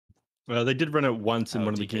They did run it once in Oh,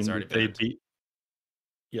 one of the DK's games already that they banned. beat.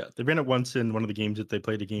 Yeah, they ran it once in one of the games that they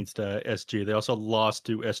played against SG. They also lost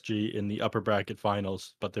to SG in the upper bracket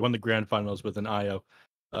finals, but they won the grand finals with an IO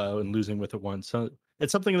and losing with it once. So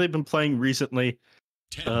it's something they've been playing recently.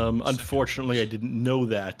 10 Unfortunately, I seconds. didn't know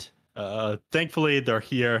that. Thankfully, they're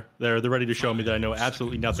here. They're ready to show me that I know 5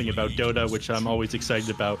 absolutely seconds nothing about Dota, remains which to I'm always excited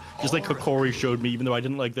about. Just like our Kokori showed me, even though I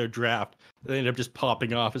didn't like their draft, they ended up just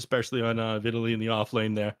popping off, especially on Vitaly in the off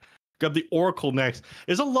lane there. Grab the Oracle next.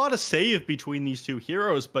 There's a lot of save between these two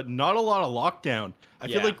heroes, but not a lot of lockdown. I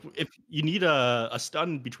feel Yeah. like if you need a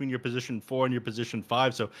stun between your position 4 and your position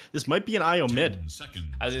 5, so this might be an IO mid. 10 seconds.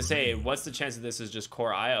 I was gonna say, remain. what's the chance that this is just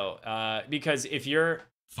core IO? Because if you're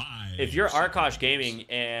 5 Arkosh seconds. Gaming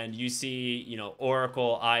and you see,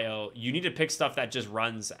 Oracle IO, you need to pick stuff that just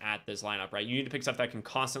runs at this lineup, right? You need to pick stuff that can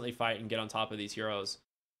constantly fight and get on top of these heroes.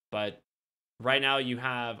 But right now you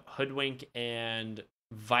have Hoodwink and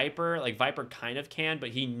Viper. Like Viper kind of can, but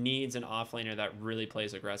he needs an offlaner that really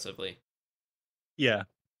plays aggressively. Yeah.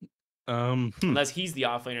 Unless he's the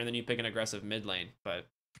offlaner, then you pick an aggressive mid lane. But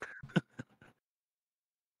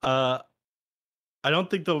Uh, I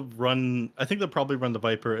don't think they'll run. I think they'll probably run the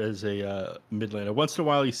Viper as a mid laner. Once in a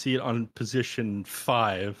while, you see it on position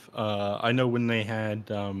 5. I know when they had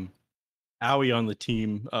Owie on the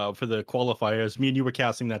team for the qualifiers, me and you were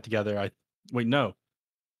casting that together. Wait, no,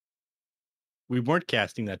 we weren't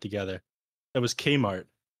casting that together. That was Kmart.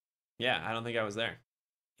 yeah, I don't think I was there.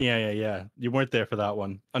 Yeah. You weren't there for that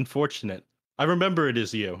one. Unfortunate. I remember it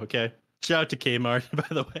is you. Okay. Shout out to Kmart, by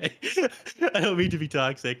the way. I don't mean to be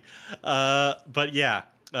toxic. But yeah,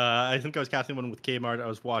 I think I was casting one with Kmart. I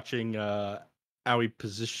was watching Owie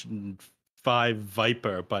position 5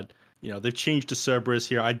 Viper, but they've changed to Cerberus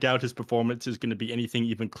here. I doubt his performance is going to be anything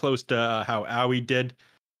even close to how Owie did,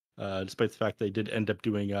 despite the fact they did end up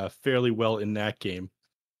doing fairly well in that game.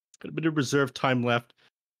 Got a bit of reserve time left.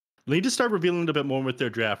 They need to start revealing a bit more with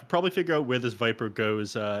their draft. We'll probably figure out where this Viper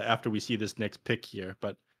goes after we see this next pick here.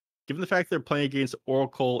 But given the fact they're playing against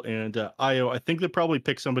Oracle and Io, I think they'll probably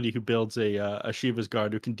pick somebody who builds a Shiva's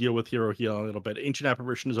Guard who can deal with hero healing a little bit. Ancient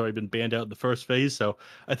Apparition has already been banned out in the first phase, so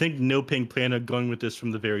I think NoPing plan on going with this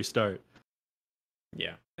from the very start.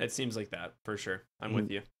 Yeah, it seems like that for sure. I'm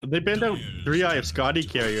with you. They banned out 3 Eye of Scotty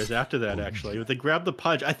carriers after that, actually. But they grabbed the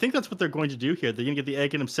Pudge. I think that's what they're going to do here. They're going to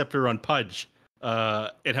get the Aghanim Scepter on Pudge.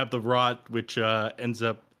 And have the Rot, which ends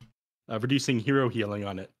up reducing hero healing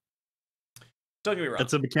on it. Don't get me wrong.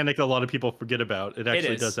 That's a mechanic that a lot of people forget about. It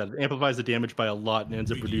actually is. does that. It amplifies the damage by a lot and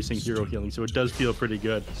ends up reducing hero healing, so it does feel pretty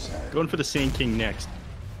good. Going for the Sand King next.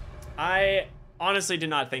 I honestly did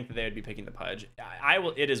not think that they would be picking the Pudge.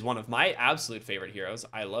 It is one of my absolute favorite heroes.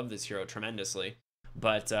 I love this hero tremendously.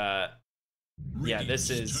 But yeah, this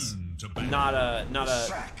is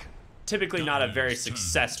typically not a very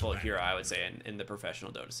successful hero, I would say, in the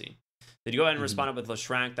professional Dota scene. Did you go ahead and respond with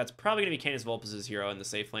Leshrank? That's probably going to be Canis Vulpes' hero in the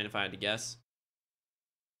safe lane, if I had to guess.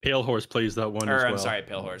 Pale Horse plays that one as well. I'm sorry,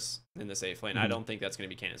 Pale Horse in the safe lane. I don't think that's going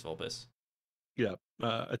to be Canis Vulpes. Yeah.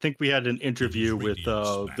 I think we had an interview with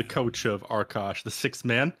the coach of Arkosh, the 6th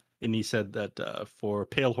man, and he said that for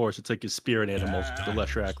Pale Horse, it's like his spirit animal, the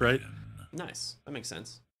Leshrac, right? Nice. That makes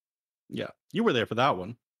sense. Yeah. You were there for that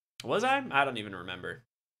one. Was I? I don't even remember.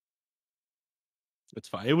 It's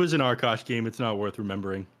fine. It was an Arkosh game. It's not worth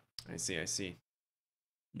remembering. I see. It's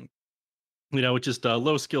just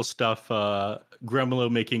low skill stuff. Gremlo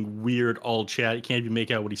making weird all chat. You can't even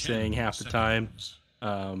make out what he's saying half the time.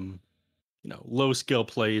 Low skill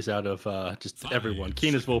plays out of just everyone.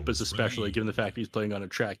 Canis Vulpes especially, given the fact he's playing on a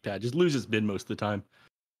trackpad, just loses mid most of the time.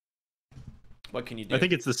 What can you do? I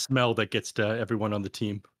think it's the smell that gets to everyone on the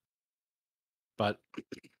team. But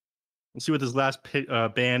we'll see what this last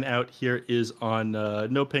ban out here is on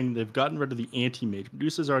NoPing. They've gotten rid of the anti-mage.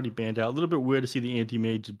 Medusa's already banned out. A little bit weird to see the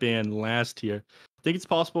anti-mage ban last here. I think it's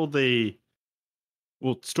possible Stormsphere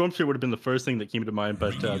would have been the first thing that came to mind,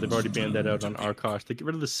 but they've already banned that out on Arkosh. They get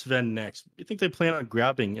rid of the Sven next. You think they plan on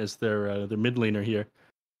grabbing as their mid laner here?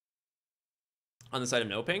 On the side of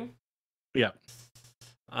NoPing? Yeah.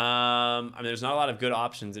 There's not a lot of good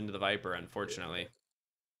options into the Viper, unfortunately.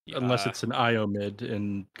 Unless it's an IO mid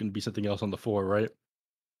and can be something else on the 4, right?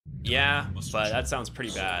 Yeah, but that sounds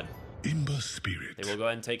pretty bad. Ember Spirit. They will go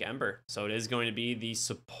ahead and take Ember. So it is going to be the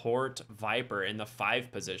support Viper in the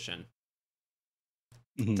 5 position.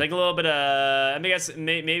 Take a little bit of, I guess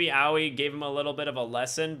maybe Owie gave him a little bit of a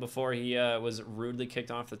lesson before he was rudely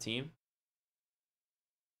kicked off the team.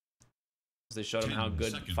 They showed him how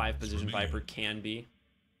good 5 position Viper can be.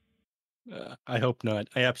 I hope not.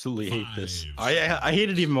 I absolutely hate this. Five I hate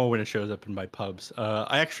it even more when it shows up in my pubs.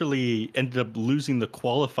 I actually ended up losing the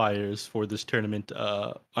qualifiers for this tournament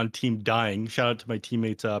on Team Dying. Shout out to my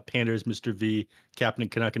teammates Panders, Mr. V, Captain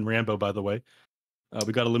Canuck, and Rambo, by the way.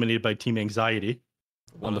 We got eliminated by Team Anxiety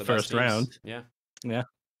One on of the the best first teams. round. Yeah. Yeah.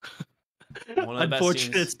 One of the best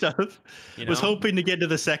Unfortunate teams, stuff. you Was know? hoping to get to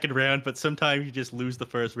the second round, but sometimes you just lose the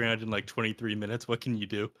first round in like 23 minutes. What can you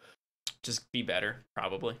do? Just be better,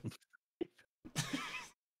 probably.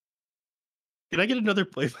 Can I get another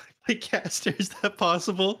play caster? Is that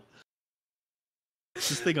possible? Is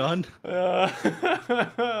this thing on?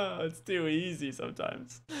 It's too easy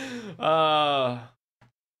sometimes. All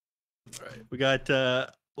right. We got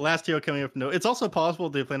last hero coming up. No, it's also possible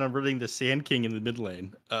they plan on running the Sand King in the mid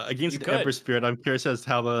lane against You could. Ember Spirit. I'm curious as to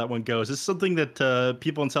how that one goes. This is something that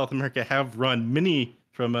people in South America have run. Minnie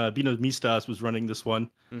from Bino Mistas was running this one.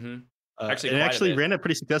 Mm-hmm. And quite a actually bit. ran it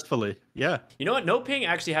pretty successfully. Yeah. You know what? NoPing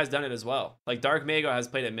actually has done it as well. Like Dark Mago has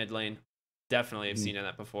played at mid lane. Definitely have seen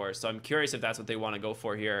that before. So I'm curious if that's what they want to go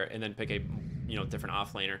for here and then pick a different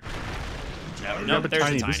off laner. No, there's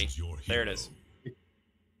a Tiny. There it is.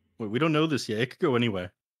 Wait, we don't know this yet. It could go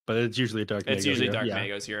anywhere, but it's usually a Dark Mago. It's usually hero. Dark Yeah.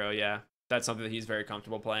 Mago's hero, yeah. That's something that he's very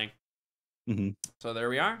comfortable playing. Mm-hmm. So there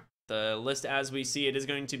we are. The list as we see it is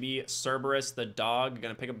going to be Cerberus, the dog,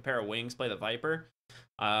 going to pick up a pair of wings, play the Viper.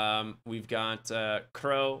 We've got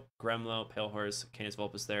Crow, Gremlo, Pale Horse, Canis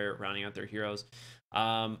Vulpus there, rounding out their heroes.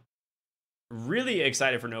 Really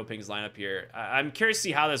excited for NoPing's lineup here. I'm curious to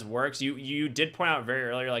see how this works. You did point out very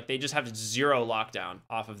earlier, like they just have 0 lockdown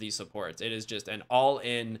off of these supports. It is just an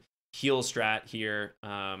all-in heal strat here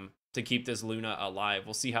to keep this Luna alive.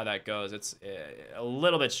 We'll see how that goes. It's a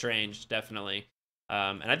little bit strange, definitely.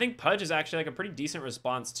 And I think Pudge is actually like a pretty decent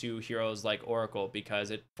response to heroes like Oracle because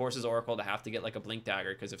it forces Oracle to have to get like a Blink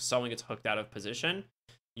Dagger because if someone gets hooked out of position,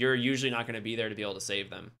 you're usually not going to be there to be able to save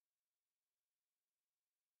them.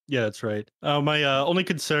 Yeah, that's right. My only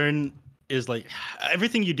concern is like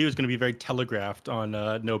everything you do is going to be very telegraphed on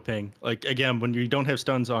NoPing. Like again, when you don't have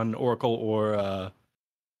stuns on Oracle or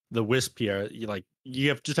the Wisp here,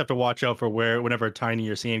 you just have to watch out for whenever Tiny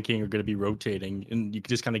or Sand King are going to be rotating, and you can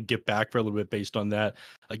just kind of get back for a little bit based on that.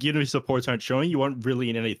 Like even if supports aren't showing, you aren't really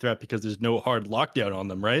in any threat because there's no hard lockdown on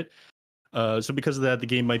them, right? So because of that, the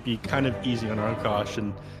game might be kind of easy on Arkosh,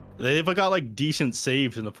 and they've got like decent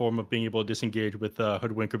saves in the form of being able to disengage with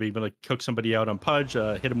Hoodwink or being able to cook somebody out on Pudge,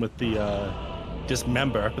 hit him with the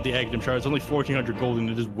Dismember with the Aghanim Shard. It's only 1,400 gold, and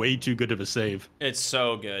it is way too good of a save. It's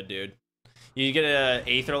so good, dude. You get a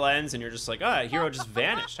Aether Lens, and you're just like, hero just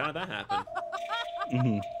vanished. How did that happen?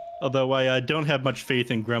 Mm-hmm. Although I don't have much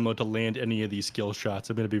faith in Gremlo to land any of these skill shots.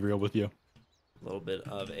 I'm going to be real with you. A little bit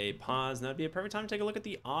of a pause, and that'd be a perfect time to take a look at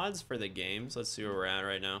the odds for the games. Let's see where we're at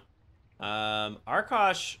right now.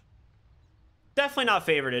 Arkosh, definitely not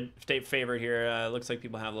favored here. Looks like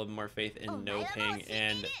people have a little bit more faith in NoPing,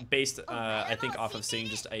 and based, I think, off of seeing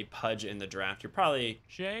just a Pudge in the draft, you're probably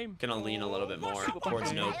gonna lean a little bit more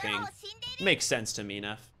towards NoPing. Makes sense to me,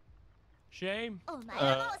 neph.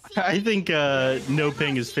 I think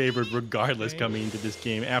NoPing is favored regardless coming into this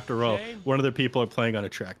game. After all, one of the people are playing on a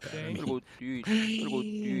trackpad. I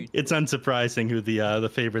mean, it's unsurprising who the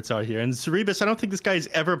favorites are here. And Cerebus, I don't think this guy's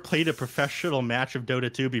ever played a professional match of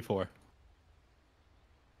Dota 2 before.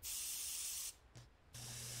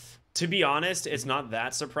 To be honest, it's not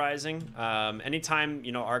that surprising. Anytime,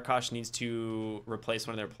 Arkosh needs to replace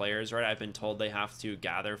one of their players, right? I've been told they have to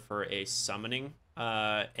gather for a summoning,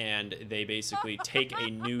 and they basically take a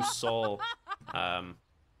new soul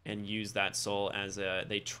and use that soul as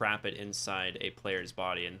they trap it inside a player's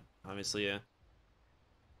body. And obviously,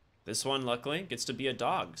 this one, luckily, gets to be a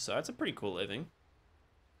dog. So that's a pretty cool living.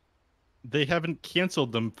 They haven't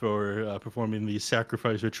canceled them for performing these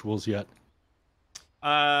sacrifice rituals yet.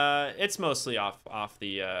 It's mostly off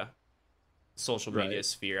the social media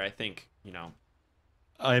sphere. I think,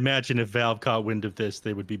 I imagine if Valve caught wind of this,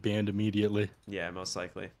 they would be banned immediately. Yeah, most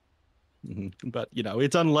likely. Mm-hmm. But,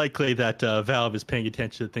 it's unlikely that Valve is paying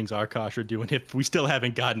attention to things Arkosh are doing if we still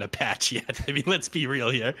haven't gotten a patch yet. I mean, let's be real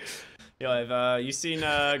here. Yo, have you seen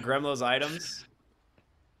Gremlo's items?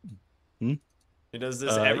 Hmm? He does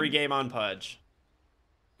this every game on Pudge.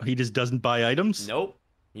 He just doesn't buy items? Nope.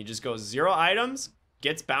 He just goes 0 items,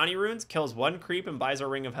 gets bounty runes, kills 1 creep, and buys a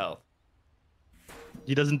ring of health.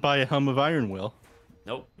 He doesn't buy a hum of Iron Will.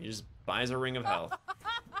 Nope. He just buys a ring of health.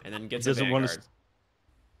 And then gets a Vanguard.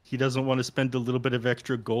 He doesn't want to spend a little bit of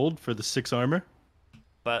extra gold for the 6 armor?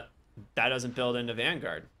 But that doesn't build into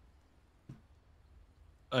Vanguard.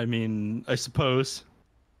 I mean, I suppose.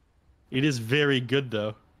 It is very good,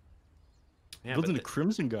 though. Yeah, Builds into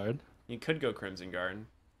Crimson Guard. You could go Crimson Guard.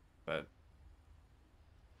 but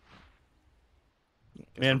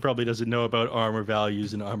Man probably doesn't know about armor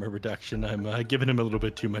values and armor reduction. I'm giving him a little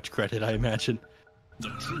bit too much credit, I imagine.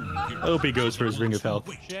 I hope he goes for his Ring of Health.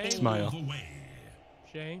 Smile.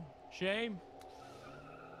 Shame. Shame.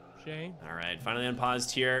 Shame. all right, finally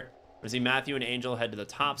unpaused here. We see Matthew and Angel head to the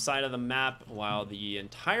top side of the map, while the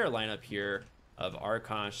entire lineup here of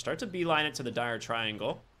Arkosh start to beeline it to the dire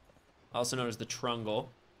triangle, also known as the trungle.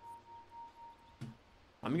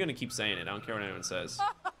 I'm gonna keep saying it. I don't care what anyone says.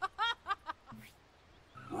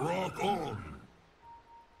 Rock on.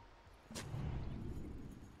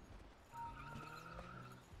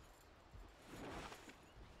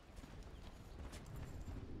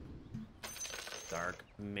 Dark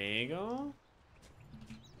Mago.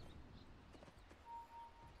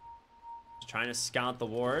 Just trying to scout the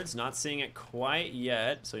wards, not seeing it quite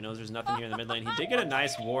yet, so he knows there's nothing here in the mid lane. He did get a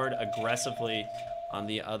nice ward aggressively on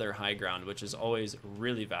the other high ground, which is always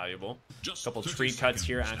really valuable. A couple tree cuts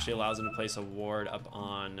here actually allows him to place a ward up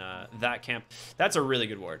on that camp. That's a really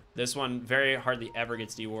good ward. This one very hardly ever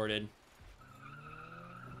gets dewarded.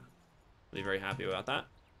 Really very happy about that.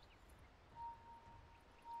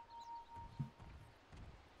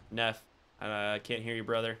 Neph, I can't hear you,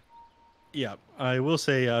 brother. Yeah, I will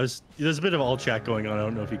say there's a bit of all chat going on. I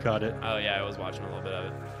don't know if you caught it. Oh yeah, I was watching a little bit of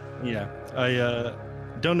it. Yeah, I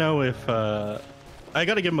don't know if I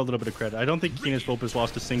got to give him a little bit of credit. I don't think Keenan's Vulpes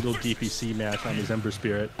lost a single DPC match on his Ember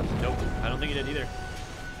Spirit. Nope, I don't think he did either.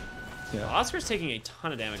 Yeah. Oscar's taking a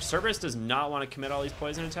ton of damage. Cerberus does not want to commit all these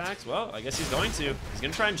poison attacks. Well, I guess he's going to. He's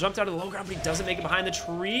going to try and jump down to the low ground, but he doesn't make it behind the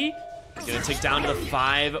tree. He's going to take down to the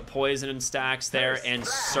 5 poison stacks there, and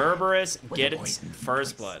Cerberus gets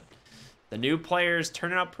first blood. The new players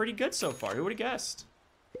turning out pretty good so far. Who would have guessed?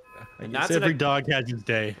 And that's every dog has his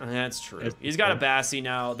day. That's true. He's got a Bassi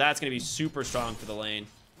now. That's going to be super strong for the lane.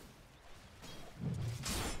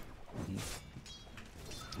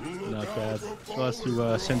 Not bad. Still has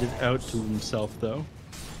to send it out to himself, though.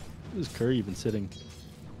 Where's Curry even sitting?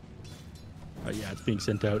 Yeah, it's being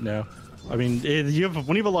sent out now. I mean, when you have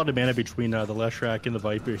a lot of mana between the Leshrac and the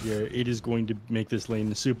Viper here, it is going to make this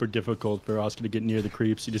lane super difficult for Oscar to get near the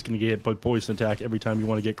creeps. You're just going to get hit by poison attack every time you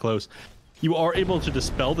want to get close. You are able to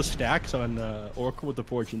dispel the stacks on Oracle with the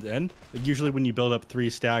Fortune's End. Like, usually when you build up 3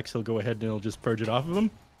 stacks, he'll go ahead and he'll just purge it off of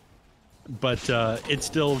him. But it's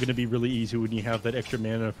still going to be really easy when you have that extra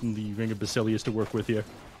mana from the Ring of Basilius to work with here.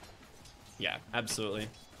 Yeah, absolutely.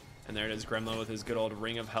 And there it is, Gremlin with his good old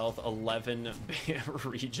Ring of Health, 11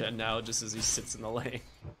 regen now, just as he sits in the lane.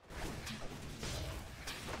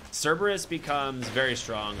 Cerberus becomes very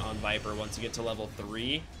strong on Viper once you get to level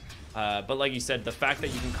 3. But like you said, the fact that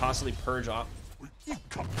you can constantly purge off...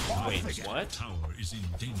 Wait, what? Tower is in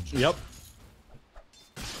danger. Yep.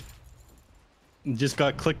 Just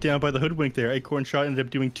got clicked down by the hoodwink there. Acorn shot ended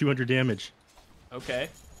up doing 200 damage. Okay.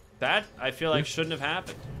 That, I feel like, shouldn't have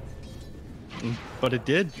happened. But it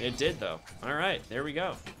did. It did, though. All right, there we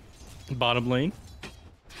go. Bottom lane.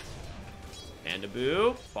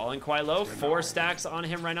 Mandaboo falling quite low. 4 stacks on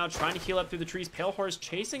him right now, trying to heal up through the trees. Pale Horse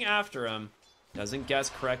chasing after him. Doesn't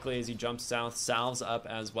guess correctly as he jumps south. Salves up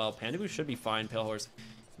as well. Pandaboo should be fine. Pale Horse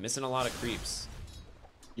missing a lot of creeps.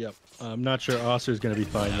 Yep. I'm not sure Oster's going to be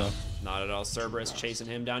fine, though. Not at all. Cerberus chasing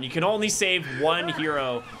him down. You can only save 1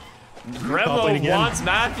 hero. Gremlo wants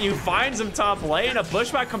Matthew, finds him top lane. A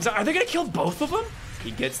Bushwhack comes out. Are they going to kill both of them? He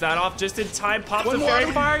gets that off just in time. Pops the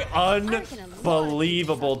Fairy Fire.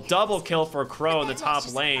 Unbelievable. Double kill for Crow in the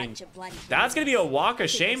top lane. That's going to be a walk of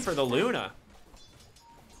shame for the Luna.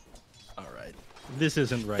 All right. This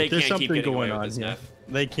isn't right. They There's can't keep something getting away going with on this, here.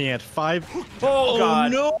 Neph. They can't. 5. Oh,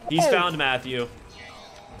 God. No! He's found Matthew.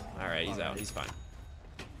 All right, he's out. He's fine.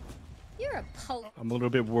 You're a pope. I'm a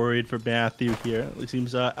little bit worried for Matthew here. He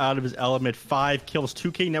seems out of his element. 5 kills,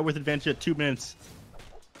 2k net worth advantage at 2 minutes.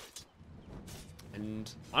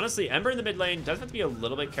 And honestly, Ember in the mid lane does have to be a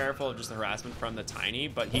little bit careful of just the harassment from the Tiny,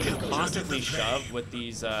 but he can constantly shove with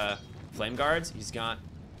these Flame Guards. He's got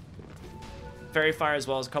Fairy Fire as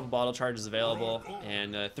well as a couple bottle charges available,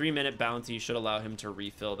 and a 3-minute bounty should allow him to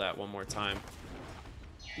refill that one more time.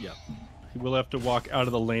 Yeah. He will have to walk out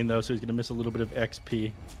of the lane, though, so he's going to miss a little bit of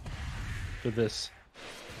XP for this.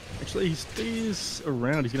 Actually, he stays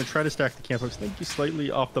around. He's going to try to stack the camp hooks. I think he's slightly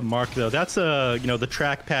off the mark, though. That's, you know, the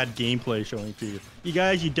trackpad gameplay showing for you. You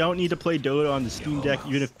guys, you don't need to play Dota on the Steam Deck,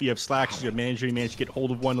 even if you have Slack, so you manage to get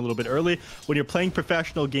hold of one a little bit early. When you're playing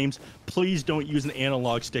professional games, please don't use an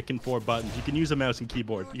analog stick and 4 buttons. You can use a mouse and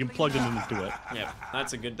keyboard. You can plug them into it. Yeah,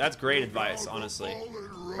 that's great advice, honestly,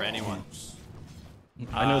 for anyone.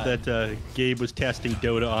 I know that Gabe was testing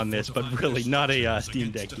Dota on this, but really not a Steam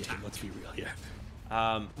Deck game. Let's be real here.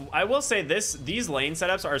 I will say these lane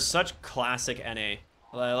setups are such classic NA.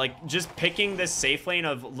 Like, just picking this safe lane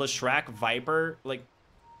of Leshrac Viper, like,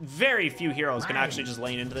 very few heroes can actually just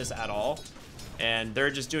lane into this at all. And they're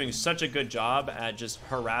just doing such a good job at just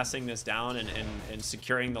harassing this down and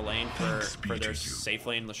securing the lane for their safe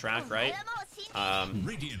lane Leshrac, right?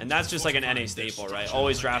 And that's just like an NA staple, right?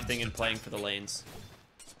 Always drafting and playing for the lanes.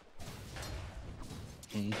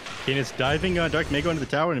 Canis diving Dark Mega into the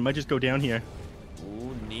tower, and it might just go down here.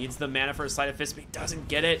 Ooh, needs the mana for a Sleight of Fist, but he doesn't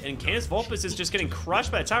get it. And Canis Vulpus is just getting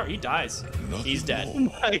crushed by the tower. He dies. He's dead. Oh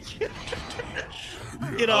my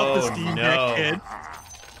god. Get off the Steam Deck, kid.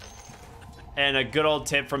 And a good old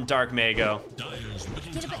tip from Dark Mago. Dyer's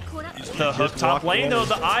middle Get a bit tower caught up. is The hook top walk lane, away. though,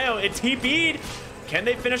 the IO, it TP'd. Can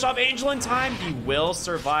they finish off Angel in time? He will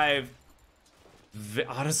survive.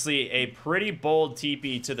 Honestly, a pretty bold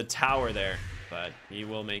TP to the tower there, but he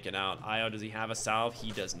will make it out. IO, does he have a salve?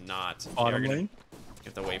 He does not. Bottom lane.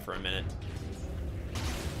 Have to wait for a minute.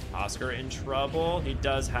 Oscar in trouble. He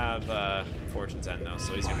does have Fortune's End, though,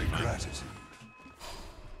 so he's going to be fine.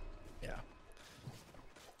 Yeah.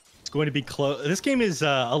 It's going to be close. This game is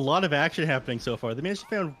a lot of action happening so far. They managed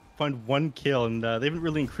to find one kill, and they haven't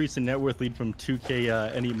really increased the net worth lead from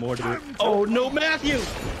 2K anymore. Oh, no, Matthew!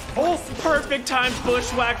 Oh, perfect timed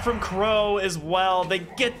bushwhack from Crow as well. They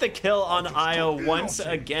get the kill on IO once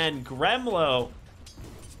again. Gremlo.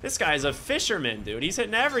 This guy's a fisherman, dude. He's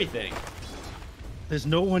hitting everything. There's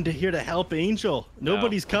no one here to help Angel.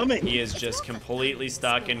 Nobody's coming. He is just completely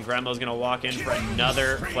stuck, and Gremlo's going to walk in for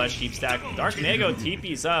another Flesh Heap stack. Dark Mago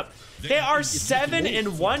TP's up. They are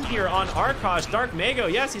 7-1 here on Arkosh. Dark Mago,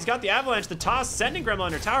 yes, he's got the Avalanche, the toss, sending Gremlo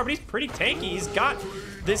under tower, but he's pretty tanky. He's got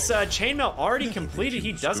this chainmail already completed.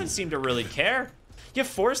 He doesn't seem to really care. You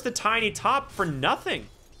forced the tiny top for nothing.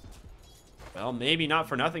 Well, maybe not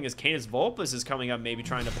for nothing, as Canis Vulpus is coming up, maybe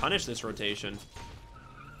trying to punish this rotation.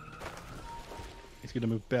 He's going to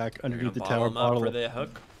move back underneath the Bottle tower him up bottle. for the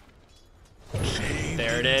hook.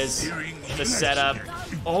 There it is. The setup.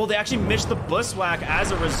 Oh, they actually missed the bushwhack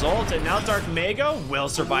as a result, and now Dark Mago will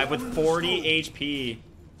survive with 40 HP.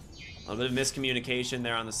 A little bit of miscommunication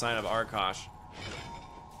there on the side of Arkosh.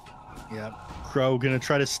 Yeah. Crow going to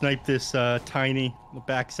try to snipe this Tiny on the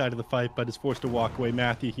backside of the fight, but is forced to walk away.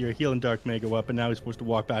 Matthew here healing Dark Mago up, and now he's forced to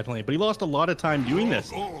walk back lane. But he lost a lot of time doing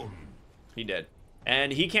this. He did.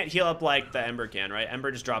 And he can't heal up like the Ember can, right?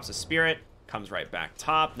 Ember just drops a spirit, comes right back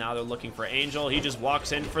top. Now they're looking for Angel. He just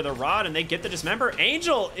walks in for the rod, and they get the dismember.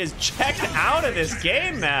 Angel is checked out of this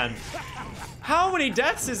game, man. How many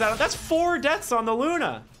deaths is that? That's 4 deaths on the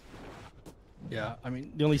Luna. Yeah, I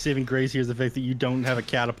mean, the only saving grace here is the fact that you don't have a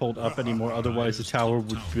catapult up anymore. Otherwise, the tower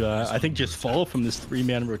would, I think, just fall from this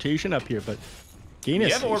 3-man rotation up here. But Canis,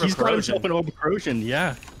 You have Orb of he's got Corrosion. himself an Orb of Corrosion,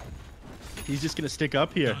 yeah. He's just going to stick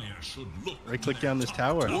up here. Dyer should look Right-click down this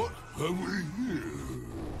tower. what have we here?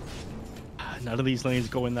 None of these lanes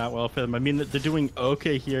going that well for them. I mean, they're doing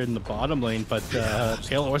okay here in the bottom lane, but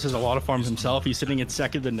Pale Horse has a lot of farm himself. He's sitting at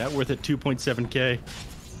second in net worth at 2.7k.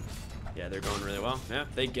 Yeah, they're going really well. Yeah,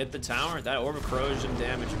 they get the tower. That Orb of Corrosion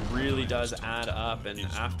damage really does add up. And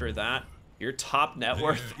after that, your top net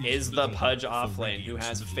worth is the Pudge offlane, who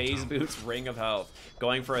has Phase Boots, Ring of Health.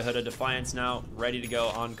 Going for a Hood of Defiance now, ready to go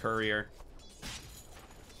on Courier.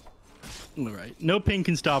 All right. NoPing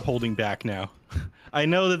can stop holding back now. I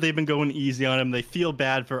know that they've been going easy on him. They feel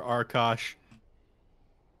bad for Arkosh.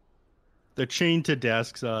 They're chained to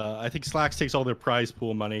desks. I think Slacks takes all their prize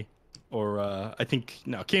pool money. Or I think,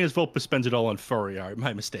 no, Canis Vulpus spends it all on Furrier.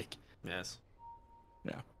 My mistake. Yes.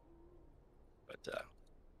 Yeah. But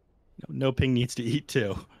NoPing needs to eat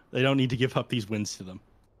too. They don't need to give up these wins to them.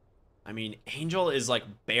 I mean, Angel is like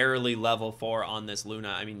barely level 4 on this Luna.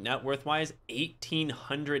 I mean, net worth wise,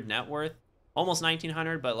 1,800 net worth, almost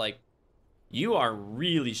 1,900, but like, you are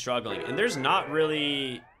really struggling, and there's not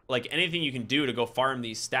really like anything you can do to go farm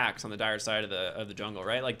these stacks on the dire side of the jungle,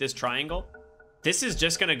 right? Like this triangle, this is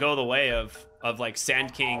just gonna go the way of like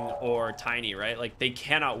Sand King or Tiny, right? Like they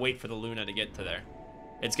cannot wait for the Luna to get to there.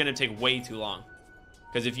 It's gonna take way too long,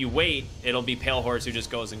 because if you wait, it'll be Pale Horse who just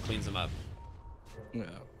goes and cleans them up. Yeah.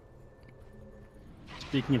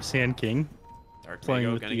 Speaking of Sand King, Dark Playing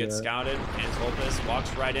Mago with gonna the, get scouted. Canis Vulpus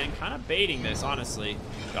walks right in, kind of baiting this, honestly.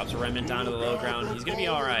 Drops a remnant down to the low ground. He's gonna be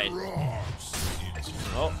all right.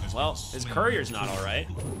 Oh, well, his Courier's not all right.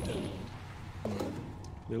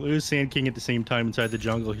 they lose Sand King at the same time inside the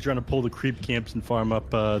jungle. He's trying to pull the creep camps and farm up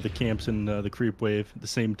the camps in the creep wave at the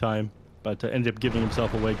same time, but ended up giving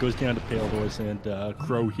himself away. Goes down to Pale Horse and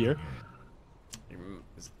Crow here.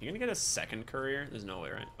 Is he gonna get a second Courier? There's no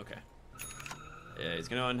way, right? Okay. Yeah, he's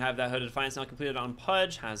gonna have that Hood of Defiance now completed on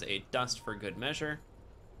Pudge. Has a Dust for good measure.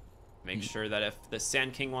 Make sure that if the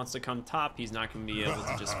Sand King wants to come top, he's not going to be able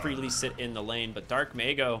to just freely sit in the lane. But Dark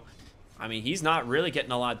Mago, I mean, he's not really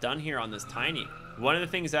getting a lot done here on this Tiny. One of the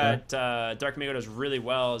things that Dark Mago does really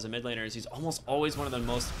well as a mid laner is he's almost always one of the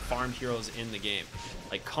most farmed heroes in the game.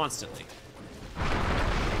 Like, constantly.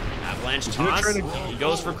 Avalanche toss. He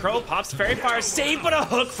goes for Crow, pops Fairy Fire, save, but a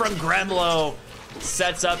hook from Gremlo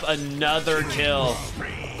sets up another kill.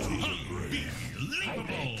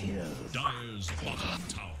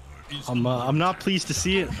 I'm not pleased to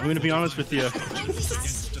see it. I'm going to be honest with you.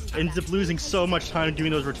 Ends up losing so much time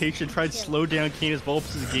doing those rotations. Tried to slow down Canis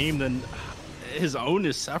Vulpes' game, then his own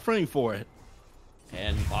is suffering for it.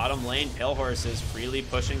 And bottom lane, Pale Horse is freely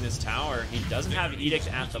pushing this tower. He doesn't have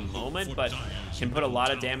Edict at the moment, but can put a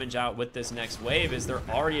lot of damage out with this next wave as they're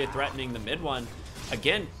already threatening the mid one.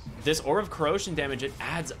 Again, this Orb of Corrosion damage, it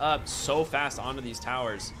adds up so fast onto these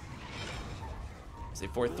towers. As they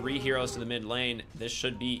force 3 heroes to the mid lane, this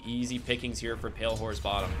should be easy pickings here for Pale Horse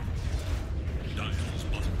bottom.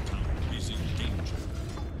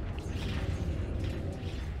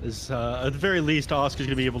 At the very least, Oscar's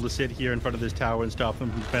going to be able to sit here in front of this tower and stop them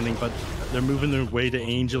from defending, but they're moving their way to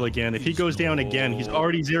Angel again. If he goes down again, he's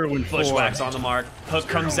already 0-4. Bushwhack's on the mark. Hook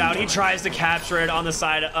comes out. He tries to capture it on the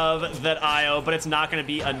side of that IO, but it's not going to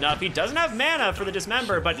be enough. He doesn't have mana for the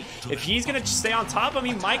Dismember, but if he's going to stay on top of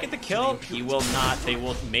him, he might get the kill. He will not. They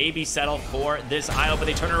will maybe settle for this IO, but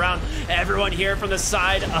they turn around. Everyone here from the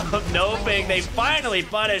side of NoPing. They finally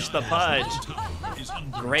punish the Pudge.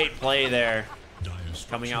 Great play there.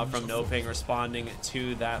 Coming out from NoPing, responding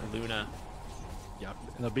to that Luna. Yep,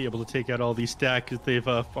 and they'll be able to take out all these stacks that they've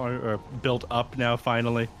built up now,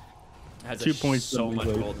 finally. Has 2 points. So much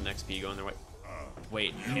golden XP going their way.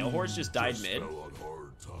 Wait, Pale Horse just died mid?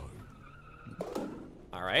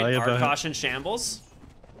 Alright, Arkosh in shambles.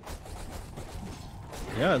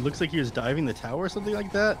 Yeah, it looks like he was diving the tower or something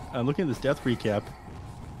like that. I'm looking at this death recap.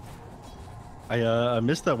 I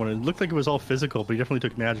missed that one. It looked like it was all physical, but he definitely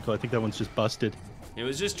took magical. I think that one's just busted. He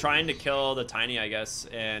was just trying to kill the Tiny, I guess,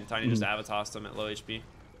 and Tiny just avatossed him at low HP.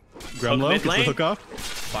 Gremlo gets the hook off.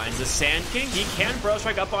 Finds the Sand King. He can bro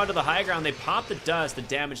strike up onto the high ground. They pop the dust. The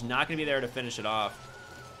damage not going to be there to finish it off.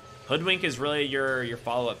 Hoodwink is really your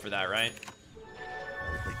follow-up for that, right?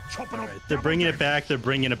 Right. They're bringing it back. They're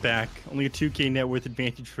bringing it back. Only a 2k net worth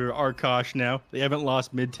advantage for Arkosh now. They haven't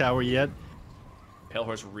lost mid tower yet. Pale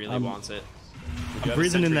Horse really wants it. I'm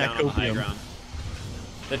breathing in that copium.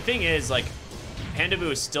 The thing is, like,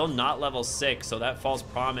 Pandavu is still not level 6, so that false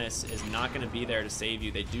promise is not going to be there to save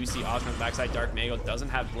you. They do see Oscar on the backside. Dark Mago doesn't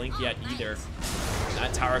have blink yet either.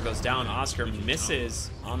 That tower goes down. Oscar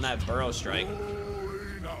misses on that burrow strike.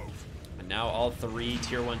 And now all 3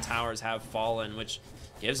 tier 1 towers have fallen, which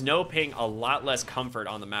gives NoPing a lot less comfort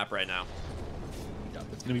on the map right now.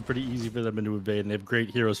 It's going to be pretty easy for them to evade, and they have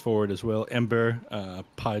great heroes forward as well. Ember,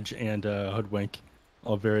 Pudge, and Hoodwink.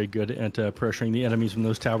 All very good at pressuring the enemies when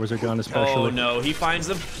those towers are gone, especially. Oh, no. He finds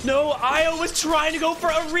them. No, Io was trying to go for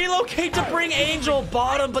a relocate to bring Angel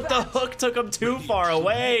bottom, but the hook took him too far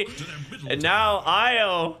away. And now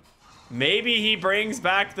Io, maybe he brings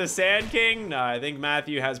back the Sand King. No, I think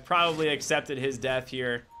Matthew has probably accepted his death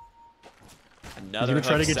here. Another hook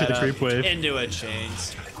try to get to the creep wave into a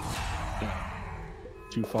chains.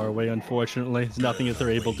 Too far away, unfortunately. There's nothing that they're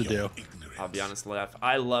able to do. I'll be honest, Lef,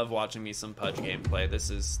 I love watching me some Pudge gameplay. This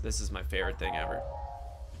is my favorite thing ever.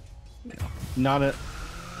 Not a.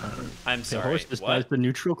 I'm sorry. Horse despised the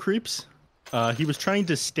neutral creeps. He was trying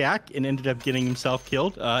to stack and ended up getting himself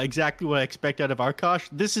killed. Exactly what I expect out of Arkosh.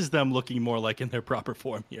 This is them looking more like in their proper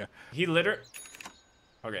form here. He literally.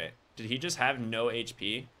 Okay, did he just have no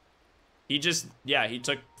HP? He just, yeah, he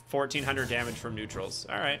took 1,400 damage from neutrals.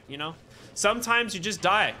 All right, you know, sometimes you just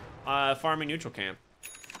die farming neutral camp.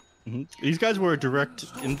 These guys were a direct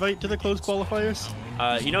invite to the closed qualifiers.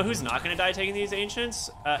 You know who's not going to die taking these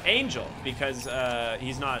ancients? Angel, because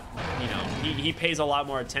he's not, you know, he pays a lot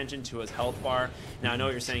more attention to his health bar. Now I know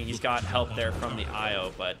what you're saying, he's got help there from the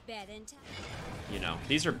IO, but you know,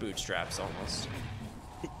 these are bootstraps almost.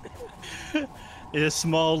 A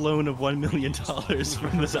small loan of $1 million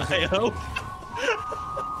from this IO.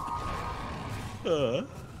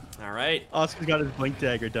 All right. Oscar got his blink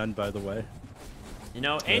dagger done, by the way. You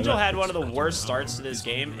know, Angel had one of the worst starts to this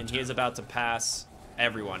game, and he is about to pass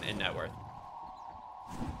everyone in net worth.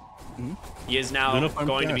 He is now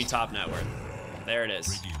going to be top net worth. There it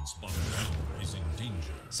is.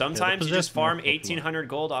 Sometimes you just farm 1,800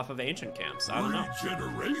 gold off of ancient camps. I don't know.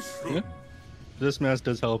 Yeah. This mass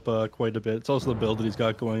does help quite a bit. It's also the build that he's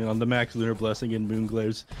got going on. The max Lunar Blessing and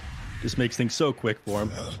Moonglaze just makes things so quick for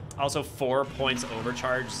him. Also 4 points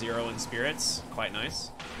overcharge, 0 in spirits. Quite nice.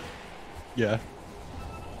 Yeah.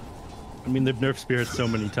 I mean, they've nerfed spirits so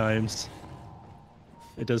many times.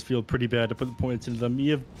 It does feel pretty bad to put the points into them.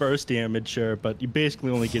 You have burst damage, sure, but you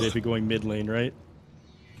basically only get it if you're going mid lane, right?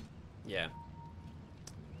 Yeah.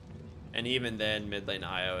 And even then, mid lane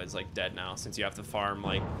IO is like dead now, since you have to farm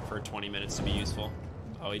like for 20 minutes to be useful.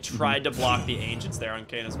 Oh, he tried to block the Ancients there on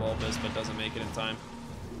Canis Vulpus, but doesn't make it in time.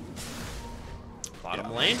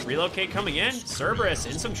 Bottom lane, relocate coming in. Cerberus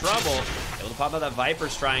in some trouble. Able to pop out that Viper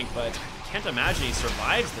Strike, but can't imagine he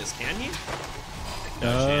survives this, can he?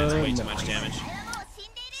 No chance, way too much damage.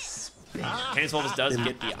 Canis Vulpus does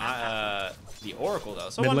get the Oracle though,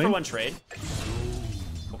 so Mid-lane? 1-for-1 trade.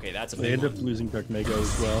 Okay, that's a They big end one. up losing Dark Mega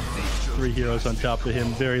as well. 3 heroes on top of him.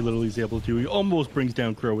 Very little he's able to do. He almost brings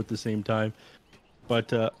down Crow at the same time. But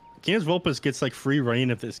Canis Vulpus gets like free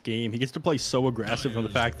reign of this game. He gets to play so aggressive from the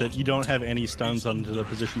fact that you don't have any stuns onto the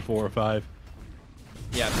position 4 or 5.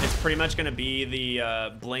 Yeah, it's pretty much going to be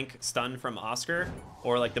the Blink stun from Oscar,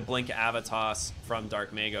 or like the Blink Avatos from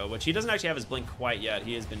Dark Mago, which he doesn't actually have his Blink quite yet.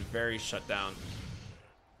 He has been very shut down.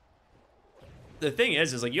 The thing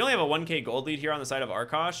is like you only have a 1k gold lead here on the side of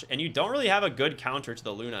Arkosh, and you don't really have a good counter to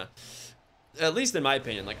the Luna. At least in my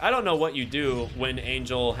opinion. Like, I don't know what you do when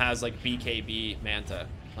Angel has like BKB Manta.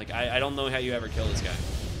 Like, I don't know how you ever kill this guy.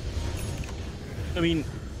 I mean,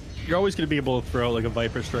 you're always going to be able to throw like a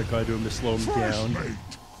Viper Strike onto him to slow him down.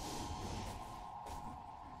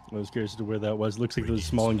 I was curious as to where that was. Looks like there's a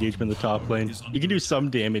small engagement in the top lane. You can do some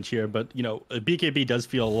damage here, but, you know, BKB does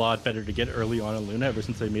feel a lot better to get early on in Luna ever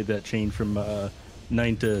since they made that change from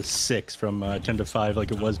 9 to 6, from 10 to 5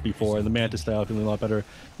 like it was before. And the Manta style feeling a lot better.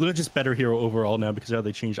 Luna's just better hero overall now because of how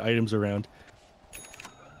they changed items around.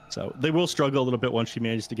 So they will struggle a little bit once she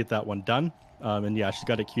manages to get that one done. And yeah, she's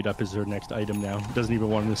got it queued up as her next item now. Doesn't even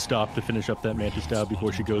want him to stop to finish up that Manta style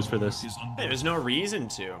before she goes for this. Hey, there's no reason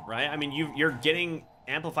to, right? I mean, you're getting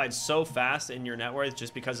amplified so fast in your net worth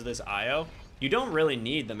just because of this IO. You don't really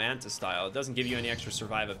need the Manta style. It doesn't give you any extra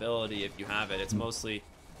survivability if you have it. It's mostly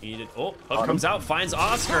you need it. Oh, Hook comes out, finds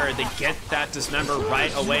Oscar. They get that dismember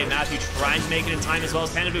right away. Matthew trying to make it in time as well as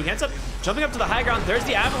Panabu ends up jumping up to the high ground. There's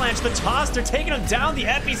the avalanche, the toss. They're taking him down the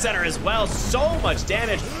epicenter as well. So much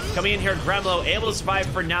damage coming in here. Gremlo able to survive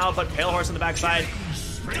for now, but Pale Horse on the backside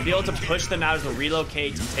to be able to push them out as the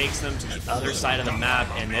relocate takes them to the other side of the map,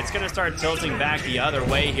 and it's going to start tilting back the other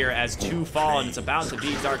way here as 2 fall, and it's about to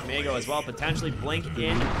be Dark Mago as well. Potentially Blink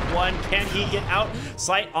in 1. Can he get out?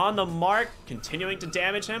 Sight on the mark, continuing to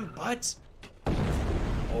damage him, but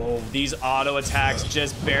oh, these auto attacks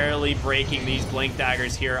just barely breaking these Blink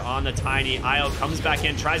daggers here on the Tiny. Io comes back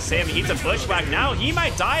in, tries to save him. He eats a bushwhack. Now he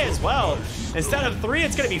might die as well. Instead of 3,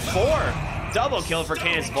 it's going to be 4. Double kill for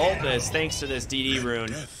Canis Vulpus thanks to this DD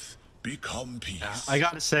rune. Become peace. I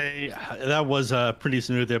gotta say, that was pretty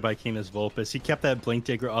smooth there by Canis Vulpus. He kept that Blink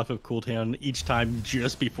Dagger off of cooldown each time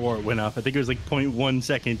just before it went off. I think it was like 0.1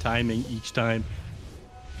 second timing each time.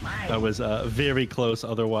 That was very close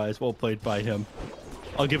otherwise. Well played by him.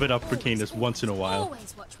 I'll give it up for Canis once in a while.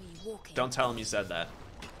 Always watch where you walk in. Don't tell him you said that.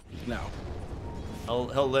 No.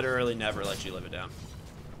 He'll literally never let you live it down.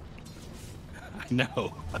 I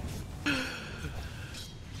know.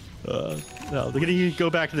 No, they're gonna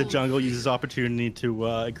go back to the jungle, use this opportunity to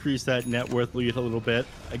increase that net worth lead a little bit.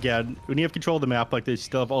 Again, when you have control of the map like this, you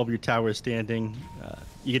still have all of your towers standing.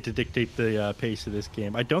 You get to dictate the pace of this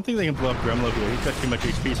game. I don't think they can blow up Gremlo here. He's got too much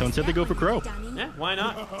HP, so instead they go for Crow. Yeah, why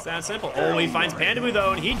not? It's that simple. Oh, he finds Pandabu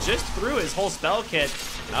though, and he just threw his whole spell kit.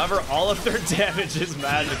 However, all of their damage is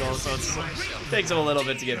magical, so it takes him a little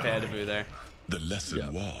bit to get Pandabu there. The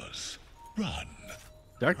lesson was run.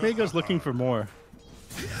 Dark Mago's looking for more.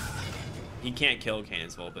 He can't kill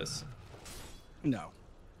Canis Vulpus. No.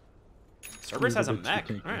 Cerberus has a He's a bit mech.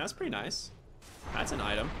 too All tanky. right, that's pretty nice. That's an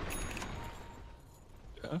item.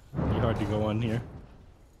 Yeah, pretty hard to go on here.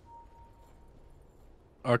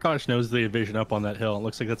 Arkosh knows the vision up on that hill. It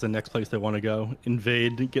looks like that's the next place they want to go.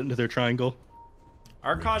 Invade, get into their triangle.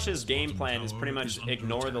 Arkosh's game plan is pretty much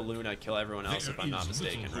ignore the Luna, kill everyone else, if I'm not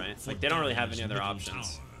mistaken, right? Like, they don't really have any other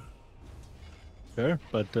options. Fair,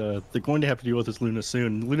 but they're going to have to deal with this Luna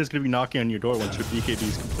soon. Luna's going to be knocking on your door once your BKB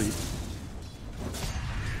is complete.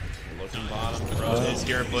 Looking bottom, Crow is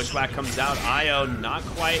here. Bushwhack comes out. Io not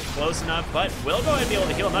quite close enough, but will go ahead and be able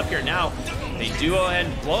to heal him up here now. They do go ahead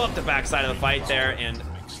and blow up the backside of the fight there, and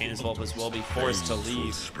Canis Vulpus will be forced to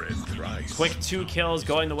leave. Spread thrice. Quick 2 kills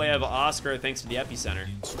going the way of Oscar thanks to the epicenter.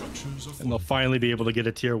 And they'll finally be able to get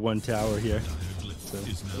a tier 1 tower here. So, a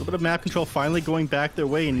little bit of map control finally going back their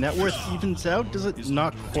way. Net worth evens out. Does it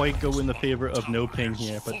not quite go in the favor of NoPing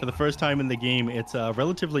here? But for the first time in the game, it's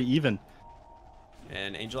relatively even.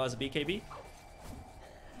 And Angel has a BKB.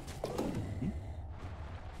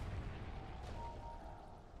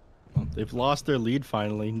 Well, They've lost their lead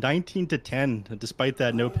finally, 19 to 10. Despite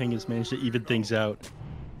that, NoPing has managed to even things out.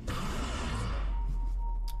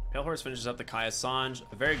 Pale Horse finishes up the Kaya Sanj,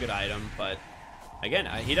 a very good item, but again,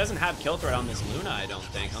 he doesn't have kill threat on this Luna, I don't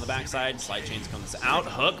think. On the backside, Slide Chains comes out,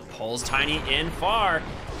 Hook pulls Tiny in far,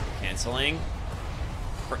 canceling.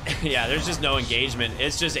 Yeah, there's just no engagement.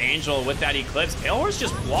 It's just Angel with that Eclipse. Pale Horse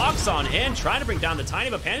just walks on in, trying to bring down the Tiny,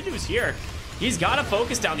 but Panda is here. He's got to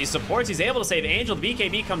focus down these supports. He's able to save Angel. The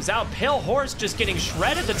BKB comes out. Pale Horse just getting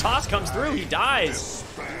shredded. The toss comes through. He dies.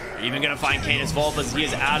 Even going to find Canis Vulpes. He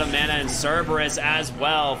is out of mana, and Cerberus as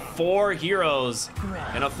well. 4 heroes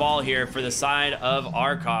going to fall here for the side of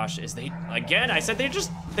Arkosh. Is they, again, I said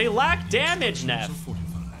they lack damage, neph.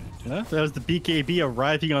 Yeah, that was the BKB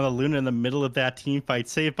arriving on the Luna in the middle of that team fight,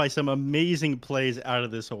 saved by some amazing plays out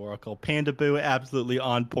of this Oracle. Panda Boo absolutely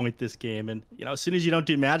on point this game, and you know, as soon as you don't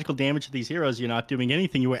do magical damage to these heroes, you're not doing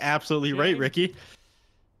anything. You were absolutely right, Ricky.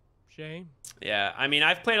 Shame. Yeah, I mean,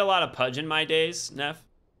 I've played a lot of Pudge in my days, neph.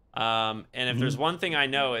 And if there's one thing I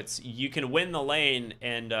know, it's you can win the lane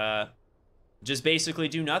and just basically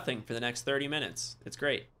do nothing for the next 30 minutes. It's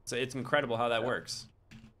great. So it's incredible how that works.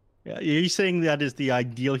 Yeah, are you saying that is the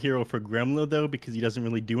ideal hero for Gremlo though, because he doesn't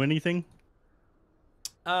really do anything?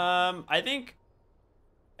 I think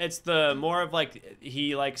it's the more of like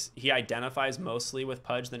he identifies mostly with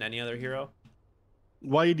Pudge than any other hero.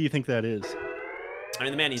 Why do you think that is? I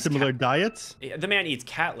mean, the man eats similar diets. The man eats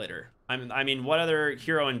cat litter. I mean, what other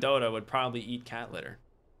hero in Dota would probably eat cat litter?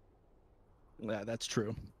 Yeah, that's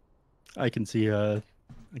true. I can see the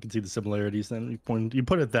similarities. Then you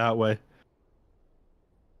put it that way.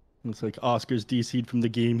 Looks like Oscar's DC'd from the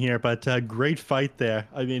game here, but great fight there.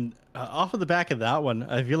 I mean, off of the back of that one,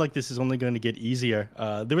 I feel like this is only going to get easier.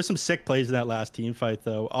 There were some sick plays in that last team fight,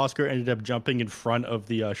 though. Oscar ended up jumping in front of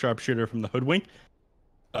the sharpshooter from the Hoodwink,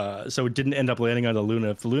 so it didn't end up landing on the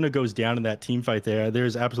Luna. If the Luna goes down in that team fight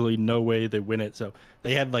there's absolutely no way they win it. So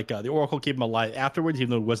they had like the Oracle keep him alive afterwards,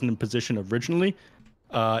 even though it wasn't in position originally.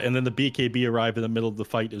 And then the BKB arrived in the middle of the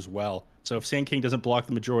fight as well. So if Sand King doesn't block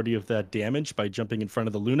the majority of that damage by jumping in front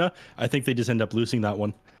of the Luna, I think they just end up losing that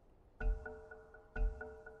one.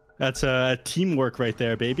 That's teamwork right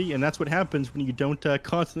there, baby. And that's what happens when you don't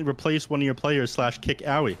constantly replace one of your players / kick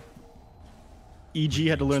Owie. EG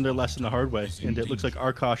had to learn their lesson the hard way, and it looks like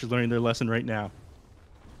Arkosh is learning their lesson right now.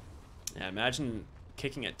 Yeah, imagine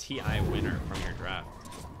kicking a TI winner from your draft.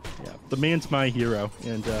 Yeah, the man's my hero,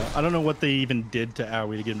 and I don't know what they even did to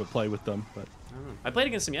Owie to get him to play with them, but I don't know. I played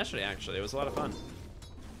against him yesterday, actually. It was a lot of fun.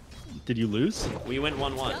 Did you lose? We went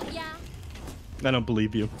 1-1. Oh, yeah. I don't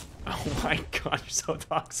believe you. Oh my god, you're so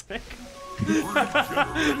toxic.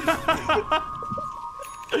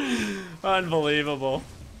 Unbelievable.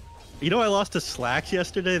 You know, I lost to Slacks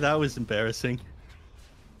yesterday. That was embarrassing.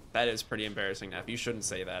 That is pretty embarrassing, Neff. You shouldn't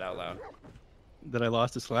say that out loud. That I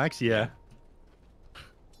lost to Slacks? Yeah.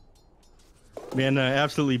 Man,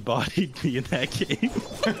 absolutely bodied me in that game.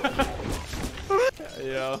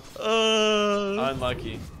 Yeah.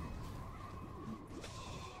 Unlucky.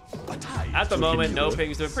 At the moment,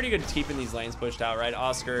 NoPings, they're pretty good keeping these lanes pushed out, right?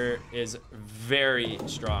 Oscar is very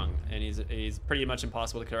strong, and he's pretty much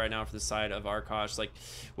impossible to kill right now for the side of Arkosh, like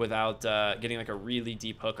without getting like a really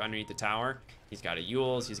deep hook underneath the tower. He's got a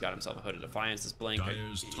Yules, he's got himself a Hooded Defiance, this Blink.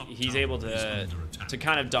 He's able to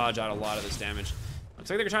kind of dodge out a lot of this damage. Looks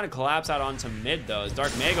like they're trying to collapse out onto mid though, as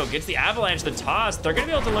Dark Mago gets the Avalanche, the toss. They're gonna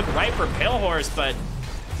be able to look right for Pale Horse, but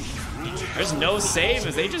there's no save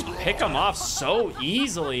as they just pick him off so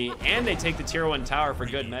easily, and they take the tier 1 tower for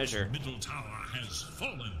good measure.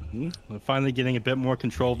 We're finally getting a bit more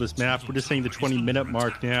control of this map. We're just seeing the 20-minute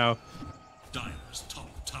mark now.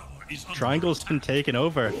 Triangle's been taken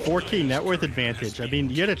over. 4K net worth advantage. I mean,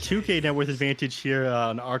 you had a 2K net worth advantage here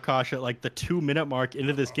on Arkosh at like the 2-minute mark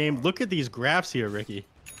into this game. Look at these graphs here, Ricky.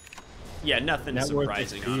 Yeah, nothing Net worth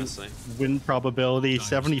surprising, honestly. Win probability,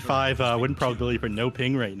 75 win probability for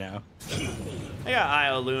NoPing right now. They got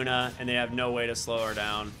Io Luna, and they have no way to slow her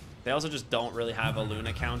down. They also just don't really have a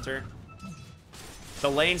Luna counter.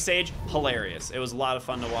 The lane stage, hilarious. It was a lot of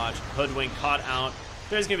fun to watch. Hoodwink caught out.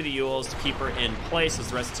 There's going to be the Yules to keep her in place as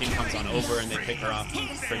the rest of the team comes on over, and they pick her off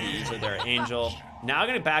pretty easily. Their Angel. Now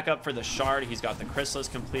going to back up for the Shard. He's got the Chrysalis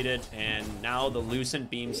completed, and now the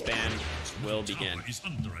Lucent Beam span will begin.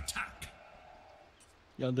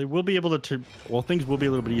 Yeah, they will be able to, well, things will be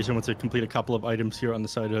a little bit easier once they complete a couple of items here on the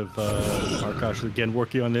side of Arkosh. Again,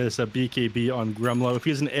 working on this BKB on Gremlo. If he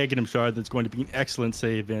has an Egg in him Shard, that's going to be an excellent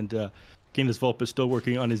save. And again, this Vulp is still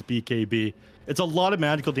working on his BKB. It's a lot of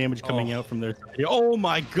magical damage coming out from there. Oh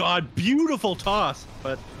my god, beautiful toss,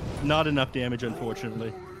 but not enough damage,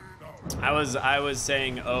 unfortunately. I was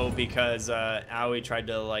saying because Aoi tried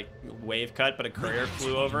to like wave cut, but a courier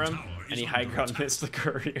flew over him, and he high ground missed the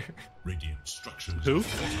courier. Radiant structures. Who?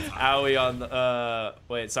 Aoi on the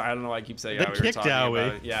wait, sorry, I don't know why I keep saying They Aoi. kicked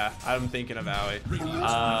Aoi. Yeah, I'm thinking of Aoi.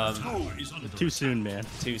 Too soon, man.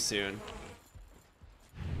 Too soon.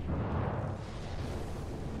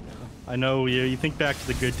 I know you think back to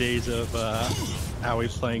the good days of Aoi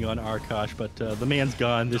playing on Arkosh, but the man's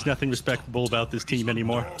gone. There's nothing respectable about this team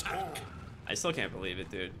anymore. I still can't believe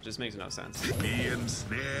it, dude. Just makes no sense. That's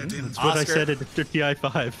what I said at TI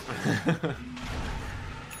 5.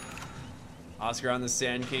 Oscar on the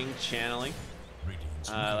Sand King channeling.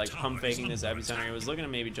 Like pump faking this epicenter. He was looking to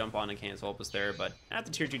maybe jump on and cancel Opus there, but at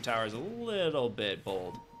the tier 2 tower is a little bit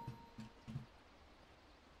bold.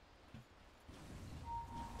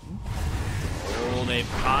 Oh, they've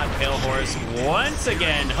caught Pale Horse once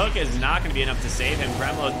again. Hook is not going to be enough to save him.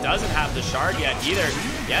 Gremlo doesn't have the shard yet either.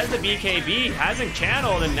 He has the BKB, hasn't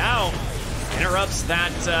channeled, and now interrupts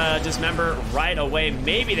that dismember right away.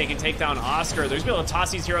 Maybe they can take down Oscar. They're just able to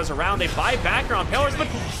toss these heroes around. They buy back on Pale Horse, but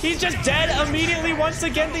he's just dead immediately once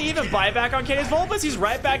again. They even buy back on Canis Vulpus. He's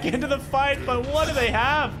right back into the fight, but what do they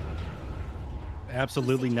have?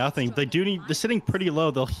 Absolutely nothing. They do need. They're sitting pretty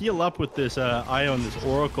low. They'll heal up with this Io and this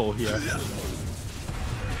Oracle here,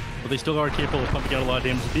 but they still are capable of pumping out a lot of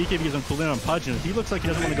damage. The BKB is on cooldown on Pudge, and he looks like he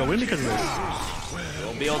doesn't want to go in because of this.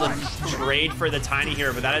 We'll be able to trade for the Tiny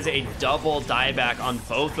here, but that is a double dieback on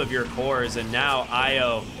both of your cores, and now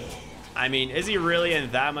Io. I mean, is he really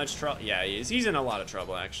in that much trouble? Yeah, he is. He's in a lot of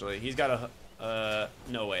trouble actually. He's got a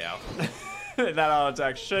no way out. That auto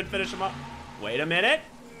attack should finish him up. Wait a minute.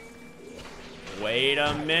 Wait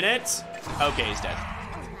a minute. Okay, he's dead.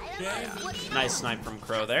 Nice snipe from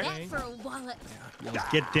Crow there.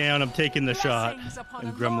 Get down, I'm taking the shot.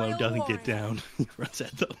 And Gremlo doesn't get down. He runs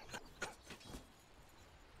at them.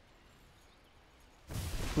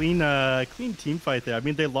 Clean team fight there. I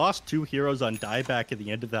mean, they lost 2 heroes on dieback at the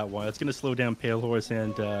end of that one. That's going to slow down Pale Horse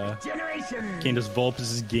and Canis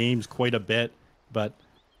Vulpus' games quite a bit. But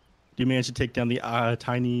do manage to take down the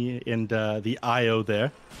Tiny and the Io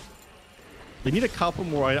there. They need a couple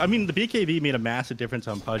more. I mean, the BKB made a massive difference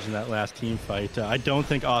on Pudge in that last team fight. I don't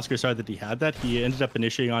think Oscar saw that he had that. He ended up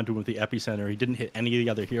initiating onto him with the epicenter. He didn't hit any of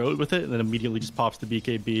the other heroes with it, and then immediately just pops the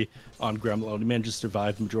BKB on Gremlo. He managed to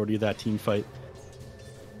survive the majority of that team fight.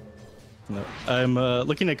 I'm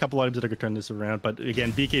looking at a couple items that are going to turn this around, but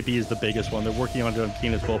again, BKB is the biggest one. They're working on it on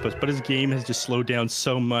Canis Vulpus, but his game has just slowed down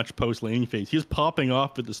so much post-laning phase. He was popping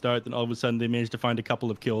off at the start, then all of a sudden they managed to find a couple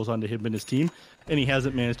of kills onto him and his team, and he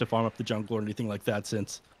hasn't managed to farm up the jungle or anything like that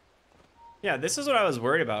since. Yeah, this is what I was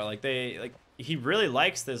worried about. He really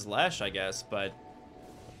likes this Lesh, I guess, but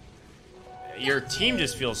your team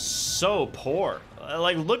just feels so poor.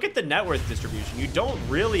 Like, look at the net worth distribution. You don't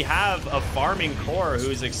really have a farming core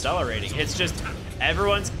who's accelerating. It's just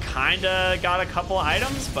everyone's kind of got a couple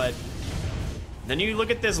items, but then you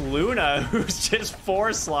look at this Luna who's just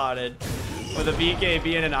 4-slotted with a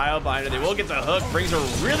BKB and an IO binder. They will get the hook, brings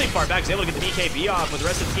her really far back. She's able to get the BKB off. With the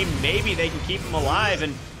rest of the team, maybe they can keep him alive,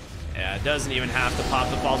 and yeah, it doesn't even have to pop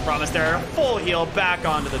the false promise there. Full heal back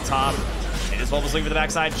onto the top. Canis Vulpus looking for the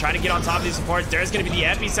backside, trying to get on top of these supports. There's going to be the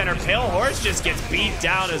epicenter. Pale Horse just gets beat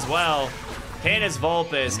down as well. Canis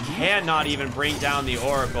Vulpus cannot even bring down the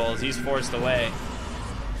oracles. He's forced away.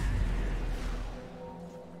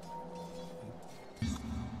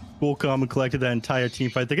 Full calm and collected that entire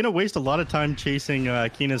team fight. They're going to waste a lot of time chasing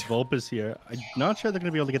Canis Vulpus here. I'm not sure they're going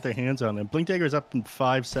to be able to get their hands on him. Blink Dagger is up in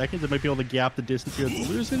 5 seconds. They might be able to gap the distance here.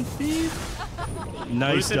 Losing speed.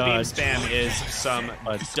 Nice Lucid dodge. Beam spam is some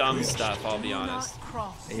dumb stuff, I'll be honest.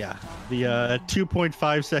 Yeah. The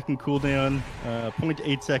 2.5 second cooldown,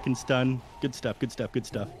 0.8 second stun. Good stuff, good stuff, good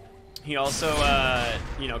stuff. He also,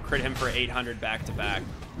 crit him for 800 back-to-back.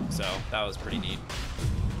 So that was pretty neat.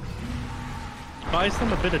 Buys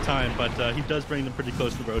them a bit of time, but he does bring them pretty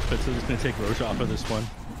close to the Roche pit, so he's going to take Roche off of this one.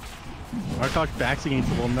 Arkosh backs against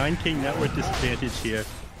the wall. 9k net worth disadvantage here.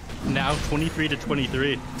 Now 23 to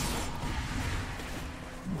 23.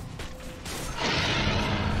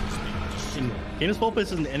 And Canis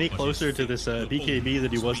Vulpus isn't any closer to this BKB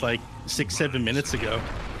that he was like 6-7 minutes ago.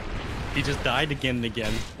 He just died again and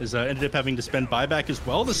again. Ended up having to spend buyback as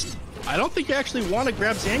well. I don't think you actually want to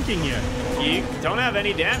grab Sand King here. You don't have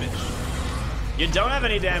any damage. You don't have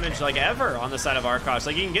any damage, like, ever on the side of Arkosh.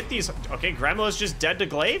 Like, you can get these... Okay, Gremlo's just dead to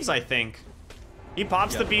glaives, I think. He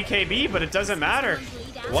pops the BKB, but it doesn't matter.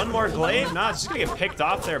 One more glaive? Nah, it's just gonna get picked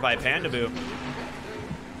off there by Pandaboo.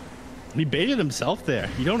 He baited himself there.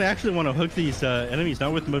 You don't actually want to hook these enemies,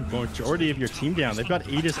 not with the majority of your team down. They've got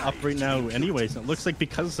Aegis up right now anyways. And it looks like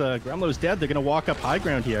because Gremlo's dead, they're going to walk up high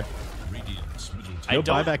ground here. No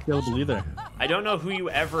buyback available either. I don't know who you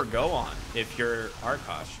ever go on if you're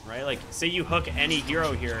Arkosh, right? Like, say you hook any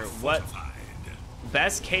hero here, what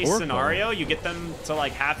best case scenario, you get them to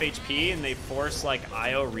like half HP and they force like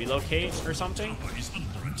IO relocate or something?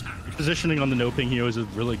 Positioning on the NoPing heroes is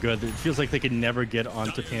really good. It feels like they can never get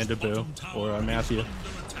onto Panda Boo or Matthew.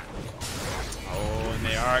 Oh, and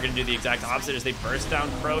they are going to do the exact opposite as they burst down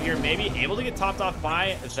Pro here. Maybe able to get topped off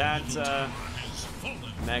by that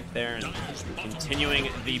mech there, and continuing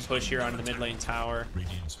the push here onto the mid lane tower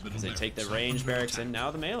as they take the range barracks and now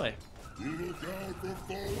the melee.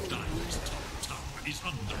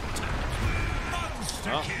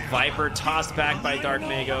 Oh, Viper tossed back by Dark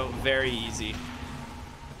Mago, very easy.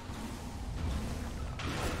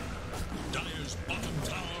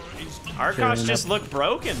 Arkosh just look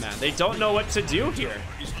broken, man. They don't know what to do here.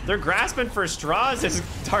 They're grasping for straws as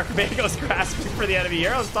Dark Mago's grasping for the enemy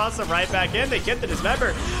heroes. Toss them right back in. They get the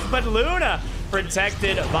dismember. But Luna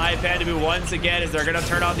protected by Panda Boo once again as they're going to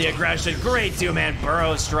turn on the aggression. Great two-man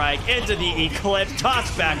burrow strike into the Eclipse.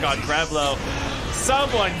 Toss back on Kremlo.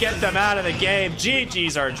 Someone get them out of the game.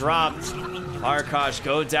 GGs are dropped. Arkosh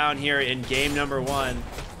go down here in game number 1.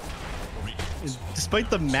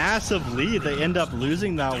 Despite the massive lead, they end up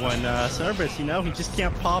losing that one. Cerberus, you know, he just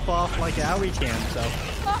can't pop off like Owie can, so.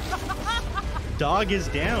 Dog is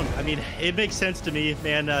down. I mean, it makes sense to me,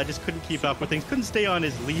 man. Just couldn't keep up with things. Couldn't stay on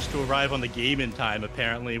his leash to arrive on the game in time,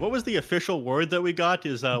 apparently. What was the official word that we got?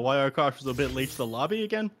 Is why Arkosh was a bit late to the lobby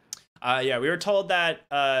again? Yeah, we were told that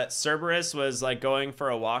Cerberus was like going for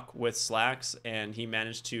a walk with Slacks, and he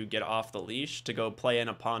managed to get off the leash to go play in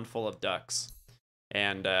a pond full of ducks.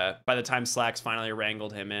 And by the time Slacks finally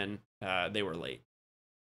wrangled him in, they were late.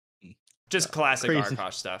 Just classic Crazy.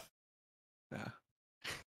 Arkosh stuff. Yeah.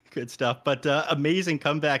 Good stuff. But amazing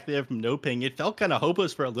comeback there from NoPing. It felt kind of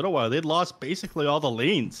hopeless for a little while. They'd lost basically all the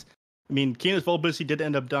lanes. I mean, Canis Volbus, he did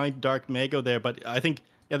end up dying to Dark Mago there, but I think,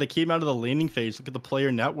 yeah, they came out of the laning phase. Look at the player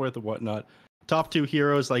net worth and whatnot. Top 2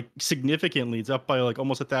 heroes, like, significant leads, up by like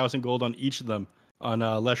almost 1,000 gold on each of them on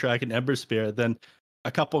Leshrac and Ember Spear. Then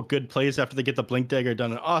a couple good plays after they get the Blink Dagger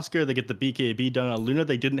done on Oscar, they get the BKB done on Luna.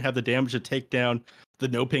 They didn't have the damage to take down the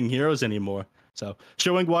NoPing heroes anymore. So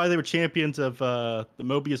showing why they were champions of the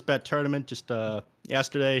Mobius Bet tournament just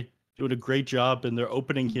yesterday. Doing a great job in their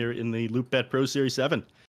opening here in the Loop Bet Pro Series 7.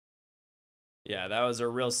 Yeah, that was a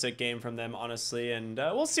real sick game from them, honestly. And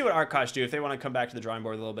we'll see what Arkosh do if they want to come back to the drawing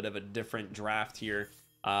board with a little bit of a different draft here.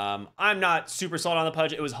 I'm not super sold on the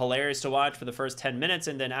Pudge. It was hilarious to watch for the first 10 minutes,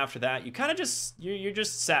 and then after that, you kind of just you're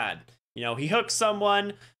just sad. You know, he hooks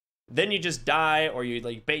someone, then you just die, or you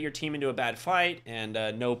like bait your team into a bad fight. And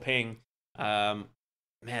NoPing, man,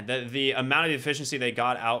 the amount of efficiency they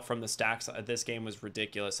got out from the stacks at this game was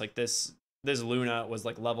ridiculous. Like this Luna was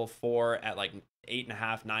like level 4 at like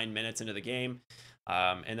 8.5, 9 minutes into the game,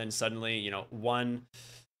 and then suddenly, you know, one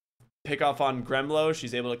pick off on Gremlo,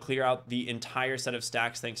 she's able to clear out the entire set of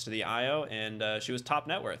stacks thanks to the IO, and she was top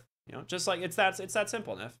net worth. You know, just like it's that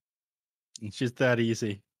simple, Neff. It's just that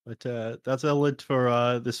easy. But that's a lit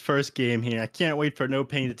for this first game here. I can't wait for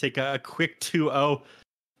NoPing to take a quick 2-0,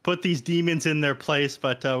 put these demons in their place.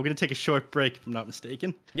 But we're gonna take a short break, if I'm not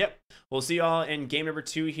mistaken. Yep, we'll see y'all in game number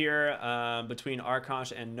 2 here between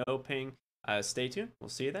Arkosh and NoPing. Stay tuned. We'll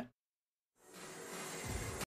see you then.